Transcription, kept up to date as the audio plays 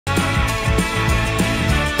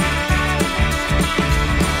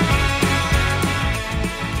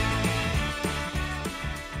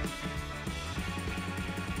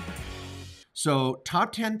So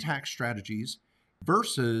top 10 tax strategies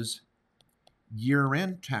versus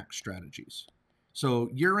year-end tax strategies.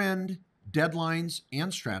 So year-end deadlines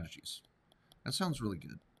and strategies. That sounds really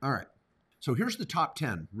good. All right. So here's the top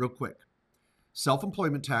 10 real quick.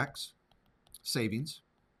 Self-employment tax, savings,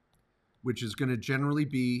 which is going to generally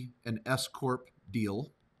be an S Corp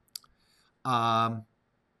deal.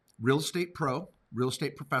 Real estate pro, real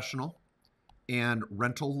estate professional, and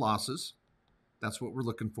rental losses. That's what we're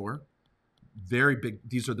looking for. Very big.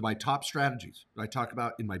 These are my top strategies that I talk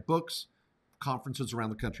about in my books, conferences around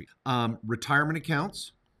the country. Retirement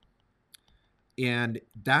accounts, and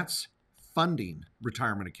that's funding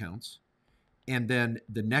retirement accounts. And then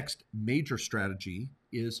the next major strategy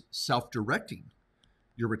is self-directing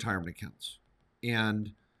your retirement accounts.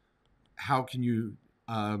 And how can you,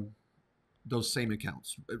 those same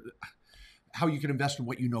accounts, how you can invest in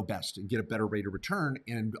what you know best and get a better rate of return,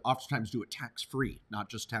 and oftentimes do it tax-free, not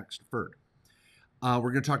just tax-deferred.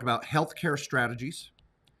 We're going to talk about healthcare strategies,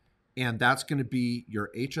 and that's going to be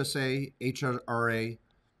your HSA, HRA,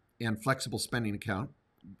 and flexible spending account.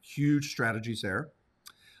 Huge strategies there.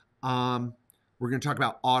 We're going to talk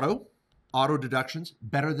about auto deductions,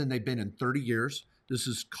 better than they've been in 30 years. This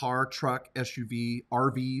is car, truck, SUV,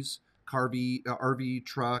 RVs, RV,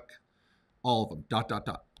 truck, all of them, ...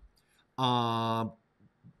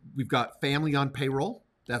 We've got family on payroll.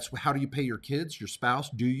 That's how do you pay your kids, your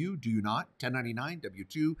spouse? Do you not? 1099,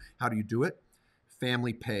 W-2, how do you do it?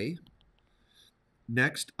 Family pay.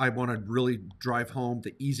 Next, I want to really drive home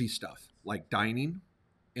the easy stuff like dining,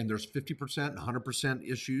 and there's 50% and 100%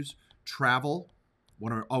 issues. Travel,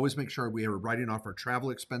 want to always make sure we are writing off our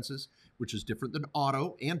travel expenses, which is different than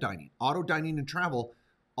auto and dining. Auto, dining, and travel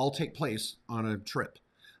all take place on a trip.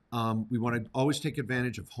 We want to always take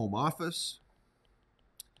advantage of home office.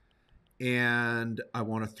 And I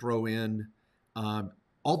want to throw in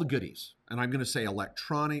all the goodies. And I'm going to say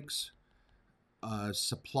electronics,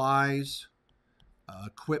 supplies,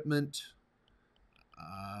 equipment,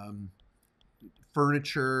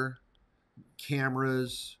 furniture,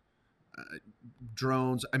 cameras,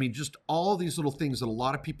 drones. I mean, just all these little things that a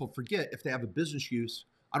lot of people forget. If they have a business use,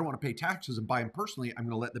 I don't want to pay taxes and buy them personally. I'm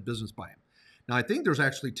going to let the business buy them. Now, I think there's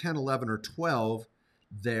actually 10, 11, or 12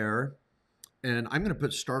 there. And I'm going to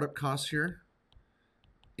put startup costs here.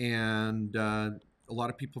 And a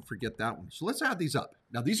lot of people forget that one. So let's add these up.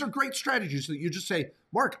 Now, these are great strategies that you just say,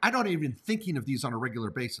 Mark, I'm not even thinking of these on a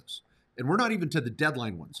regular basis. And we're not even to the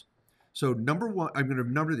deadline ones. So number one, I'm going to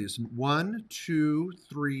number these. 1, 2,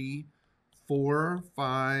 3, 4,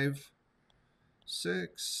 5,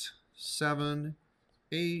 6, 7,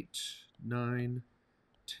 8, 9,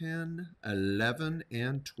 10, 11,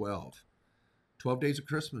 and 12. 12 days of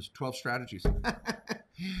Christmas, 12 strategies. All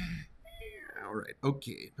right.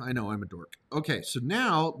 Okay. I know I'm a dork. Okay. So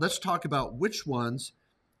now let's talk about which ones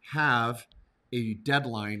have a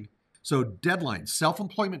deadline. So deadline,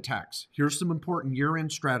 self-employment tax. Here's some important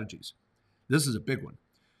year-end strategies. This is a big one.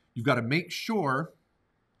 You've got to make sure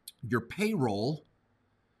your payroll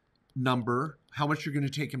number, how much you're going to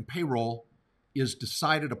take in payroll, is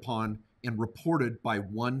decided upon and reported by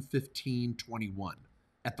 1/15/21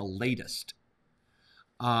 at the latest.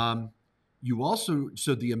 You also,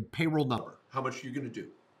 so the payroll number, how much you're going to do.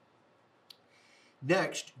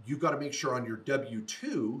 Next, you've got to make sure on your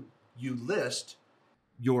W-2, you list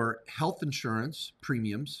your health insurance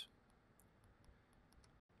premiums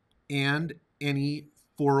and any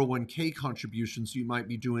 401k contributions you might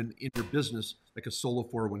be doing in your business, like a solo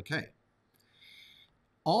 401k.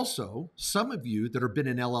 Also, some of you that have been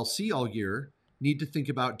in LLC all year need to think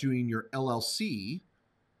about doing your LLC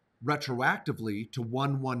retroactively to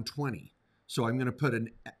 1/1/20. So I'm going to put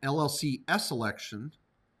an LLC S election,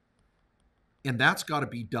 and that's got to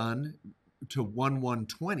be done to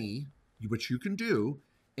 1/1/20, which you can do,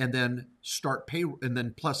 and then start pay, and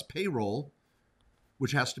then plus payroll,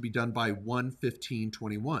 which has to be done by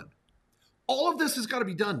 1/15/21. All of this has got to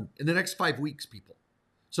be done in the next 5 weeks, people.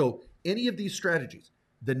 So any of these strategies.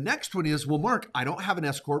 The next one is, well, Mark, I don't have an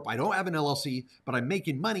S Corp, I don't have an LLC, but I'm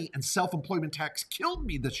making money and self-employment tax killed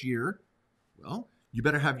me this year. Well, you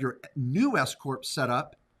better have your new S Corp set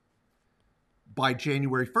up by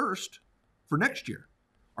January 1st for next year.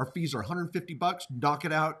 Our fees are $150, knock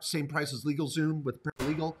it out, same price as LegalZoom with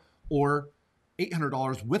paralegal, or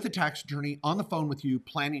 $800 with a tax attorney on the phone with you,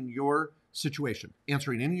 planning your situation,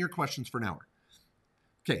 answering any of your questions for an hour.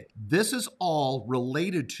 Okay, this is all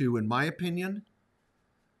related to, in my opinion,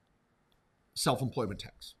 self-employment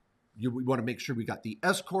tax. We want to make sure we got the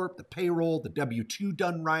S Corp, the payroll, the W-2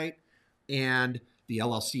 done right, and the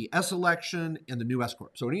LLC S election, and the new S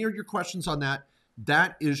Corp. So any of your questions on that,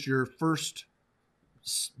 that is your first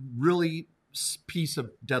really piece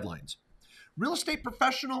of deadlines. Real estate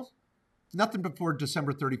professional, nothing before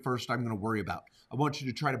December 31st I'm going to worry about. I want you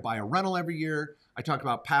to try to buy a rental every year. I talk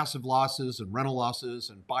about passive losses and rental losses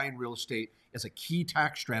and buying real estate as a key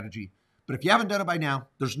tax strategy. But if you haven't done it by now,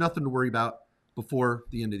 there's nothing to worry about before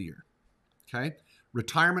the end of the year. Okay?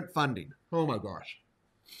 Retirement funding. Oh my gosh.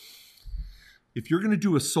 If you're going to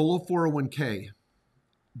do a solo 401k,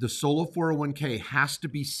 the solo 401k has to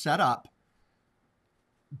be set up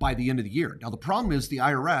by the end of the year. Now, the problem is the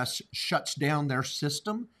IRS shuts down their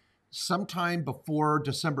system sometime before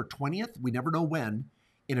December 20th. We never know when.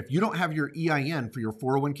 And if you don't have your EIN for your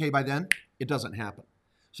 401k by then, it doesn't happen.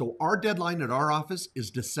 So our deadline at our office is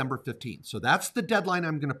December 15th. So that's the deadline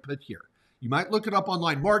I'm going to put here. You might look it up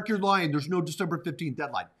online. Mark, you're lying. There's no December 15th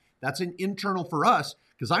deadline. That's an internal for us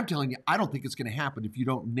because I'm telling you, I don't think it's going to happen if you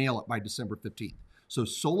don't nail it by December 15th. So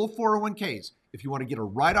solo 401ks, if you want to get a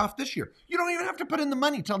write-off this year, you don't even have to put in the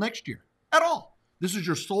money till next year at all. This is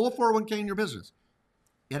your solo 401k in your business.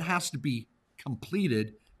 It has to be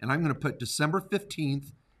completed, and I'm going to put December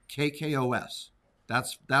 15th KKOS.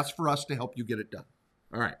 That's for us to help you get it done.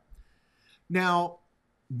 All right. Now,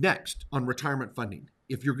 next on retirement funding,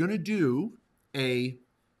 if you're going to do a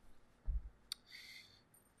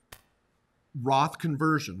Roth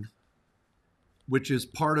conversion, which is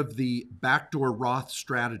part of the backdoor Roth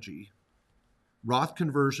strategy, Roth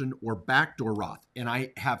conversion or backdoor Roth. And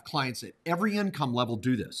I have clients at every income level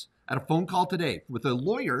do this. I had a phone call today with a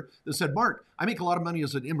lawyer that said, Mark, I make a lot of money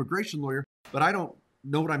as an immigration lawyer, but I don't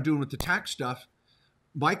know what I'm doing with the tax stuff.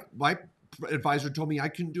 My advisor told me I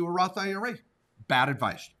couldn't do a Roth IRA. Bad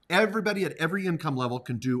advice. Everybody at every income level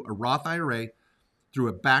can do a Roth IRA through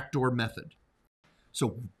a backdoor method.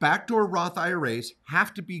 So backdoor Roth IRAs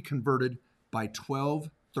have to be converted by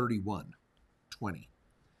 12/31/20.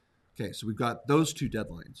 Okay, so we've got those two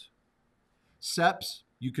deadlines. SEPs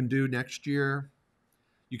you can do next year.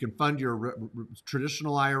 You can fund your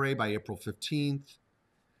traditional IRA by April 15th.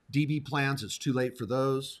 DB plans, it's too late for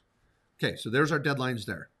those. Okay, so there's our deadlines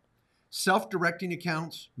there. Self-directing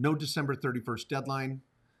accounts, no December 31st deadline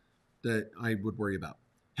that I would worry about.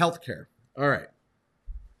 Healthcare, all right.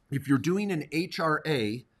 If you're doing an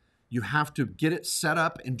HRA, you have to get it set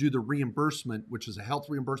up and do the reimbursement, which is a health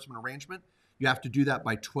reimbursement arrangement. You have to do that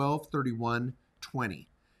by 12/31/20.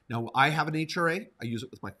 Now, I have an HRA. I use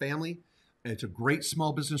it with my family. It's a great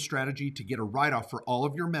small business strategy to get a write-off for all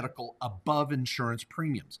of your medical above insurance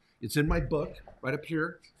premiums. It's in my book right up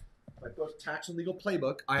here, my book, Tax and Legal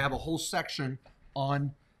Playbook. I have a whole section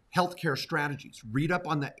on healthcare strategies. Read up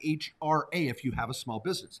on the HRA if you have a small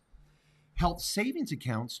business. Health savings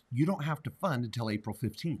accounts, you don't have to fund until April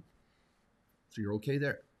 15th. So you're okay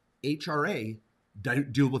there. HRA,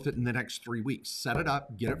 deal with it in the next 3 weeks. Set it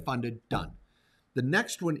up, get it funded, done. The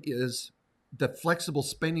next one is the flexible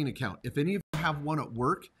spending account. If any of you have one at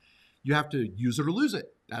work, you have to use it or lose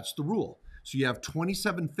it. That's the rule. So you have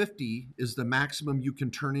 $27.50 is the maximum you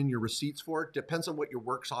can turn in your receipts for. It depends on what your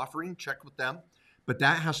work's offering. Check with them. But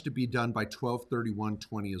that has to be done by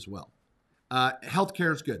 12/31/20 as well.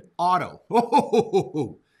 Healthcare is good. Auto.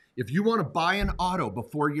 Oh, if you want to buy an auto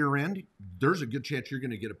before year end, there's a good chance you're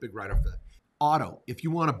going to get a big write-off for that. Auto. If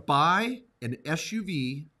you want to buy an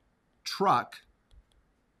SUV, truck,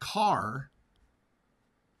 car,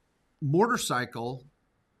 motorcycle,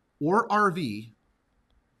 or RV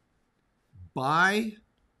by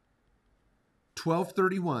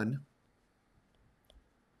 12/31,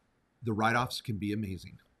 the write-offs can be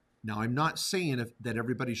amazing. Now, I'm not saying that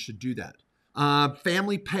everybody should do that.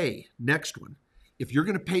 Family pay, next one. If you're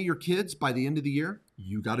going to pay your kids by the end of the year,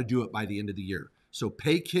 you got to do it by the end of the year. So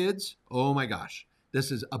pay kids, oh my gosh.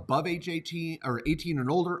 This is above age 18 or 18 and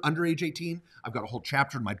older, under age 18. I've got a whole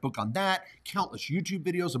chapter in my book on that, countless YouTube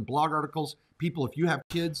videos and blog articles. People, if you have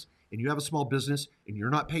kids and you have a small business and you're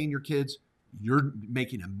not paying your kids, you're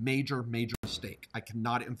making a major, major mistake. I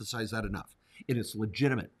cannot emphasize that enough. And it's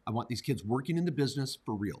legitimate. I want these kids working in the business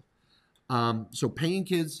for real. So paying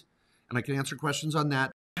kids, and I can answer questions on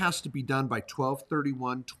that, has to be done by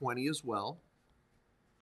 12/31/20 as well.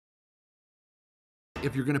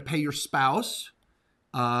 If you're going to pay your spouse,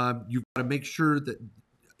 you've got to make sure that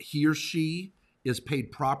he or she is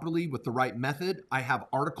paid properly with the right method. I have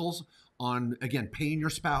articles on, again, paying your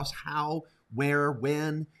spouse, how, where,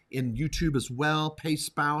 when, in YouTube as well. Pay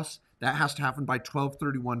spouse. That has to happen by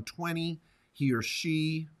 12/31/20. He or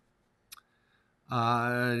she.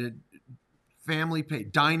 Family pay.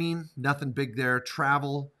 Dining, nothing big there.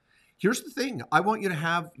 Travel. Here's the thing. I want you to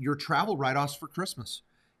have your travel write-offs for Christmas.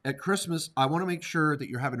 At Christmas, I want to make sure that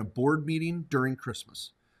you're having a board meeting during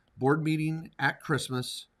Christmas. Board meeting at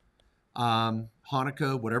Christmas,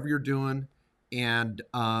 Hanukkah, whatever you're doing, and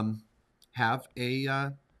have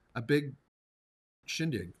a big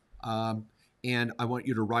shindig. And I want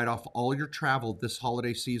you to write off all your travel this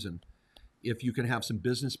holiday season if you can have some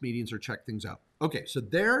business meetings or check things out. Okay, so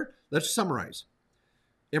there, let's summarize.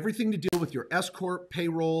 Everything to deal with your S Corp,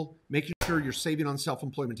 payroll, making sure you're saving on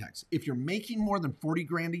self-employment tax. If you're making more than 40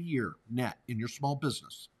 grand a year net in your small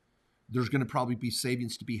business, there's going to probably be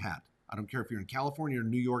savings to be had. I don't care if you're in California or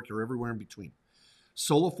New York or everywhere in between.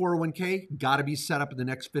 Solo 401k, got to be set up in the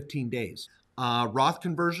next 15 days. Roth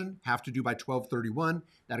conversion, have to do by 12/31.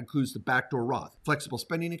 That includes the backdoor Roth. Flexible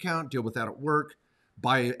spending account, deal with that at work.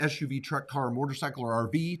 Buy an SUV, truck, car, motorcycle, or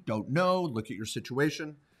RV, don't know, look at your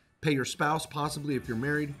situation. Pay your spouse, possibly if you're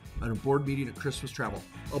married, on a board meeting at Christmas travel.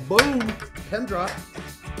 Oh, boom, pen drop.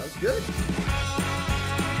 That was good.